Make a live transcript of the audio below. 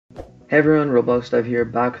Hey everyone, Roblox Dive here,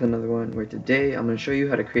 back with another one, where today I'm going to show you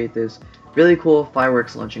how to create this really cool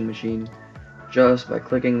fireworks launching machine just by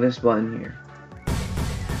clicking this button here.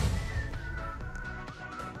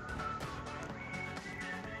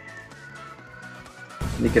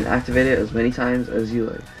 And you can activate it as many times as you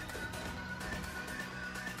like.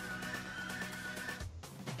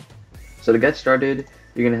 So to get started,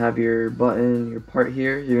 you're going to have your button, your part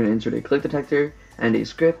here, you're going to insert a click detector and a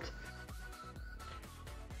script.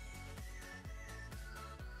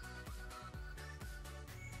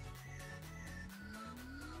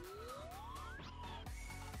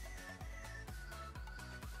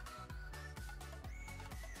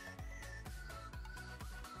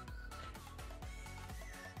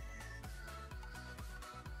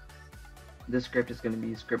 This script is going to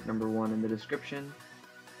be script number 1 in the description.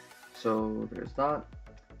 So there's that.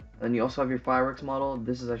 Then you also have your fireworks model.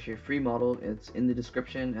 This is actually a free model. It's in the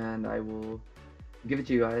description and I will give it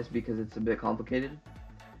to you guys because it's a bit complicated.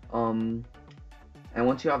 And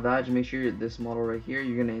once you have that, just make sure this model right here,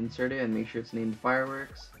 you're going to insert it and make sure it's named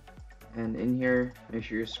fireworks. And in here, make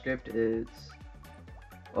sure your script is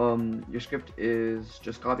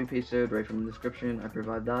just copy pasted right from the description. I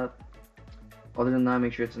provide that. Other than that,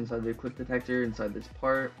 make sure it's inside the click detector, inside this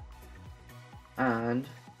part, and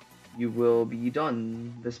you will be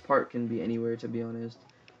done. This part can be anywhere, to be honest.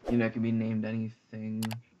 You know, it can be named anything,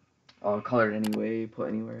 colored anyway, put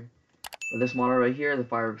anywhere. But this model right here, the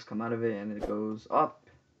fireworks come out of it and it goes up.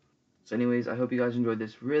 So anyways, I hope you guys enjoyed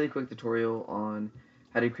this really quick tutorial on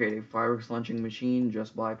how to create a fireworks launching machine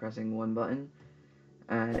just by pressing one button.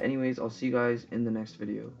 And anyways, I'll see you guys in the next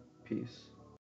video. Peace.